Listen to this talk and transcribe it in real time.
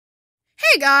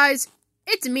Hey guys,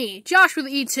 it's me, Joshua the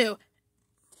E2.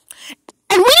 And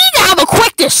we need to have a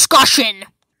quick discussion.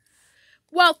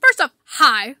 Well, first off,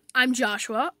 hi, I'm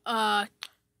Joshua. I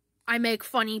make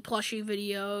funny plushie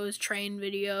videos, train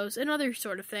videos, and other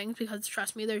sort of things because,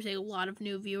 trust me, there's a lot of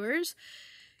new viewers.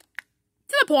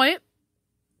 To the point.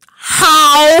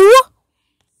 How?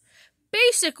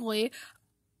 Basically,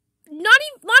 not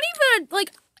even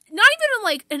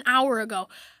like an hour ago,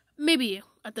 maybe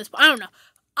at this point, I don't know.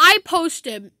 I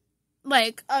posted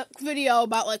like a video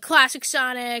about like classic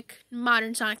Sonic,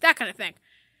 modern Sonic, that kind of thing.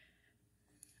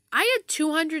 I had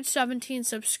 217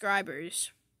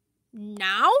 subscribers.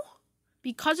 Now,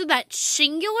 because of that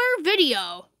singular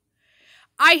video,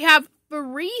 I have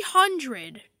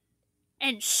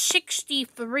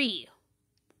 363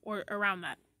 or around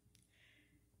that.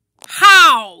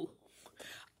 How?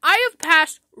 I have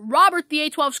passed Robert the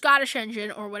A12 Scottish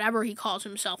Engine, or whatever he calls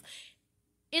himself,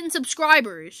 in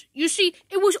subscribers. You see,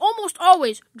 it was almost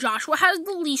always Joshua has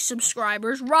the least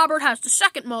subscribers, Robert has the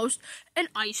second most, and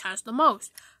Ice has the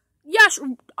most. Yes,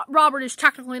 Robert is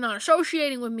technically not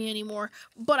associating with me anymore,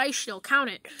 but I still count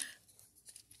it.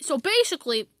 So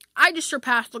basically, I just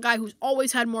surpassed the guy who's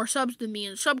always had more subs than me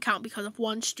in sub count because of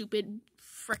one stupid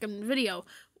frickin' video.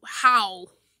 How?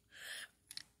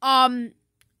 That's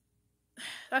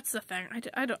the thing. I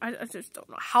just don't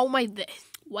know. How am I this?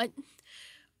 What?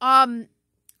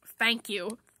 Thank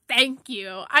you.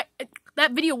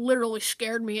 That video literally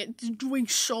scared me. It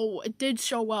did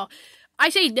so well. I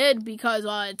say did because,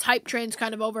 Type Train's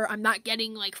kind of over. I'm not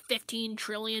getting, like, 15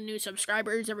 trillion new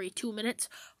subscribers every 2 minutes.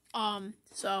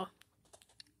 So,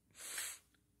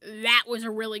 that was a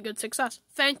really good success.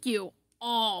 Thank you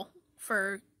all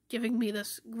for giving me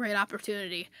this great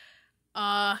opportunity.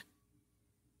 Yeah.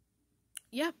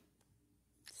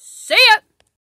 See ya!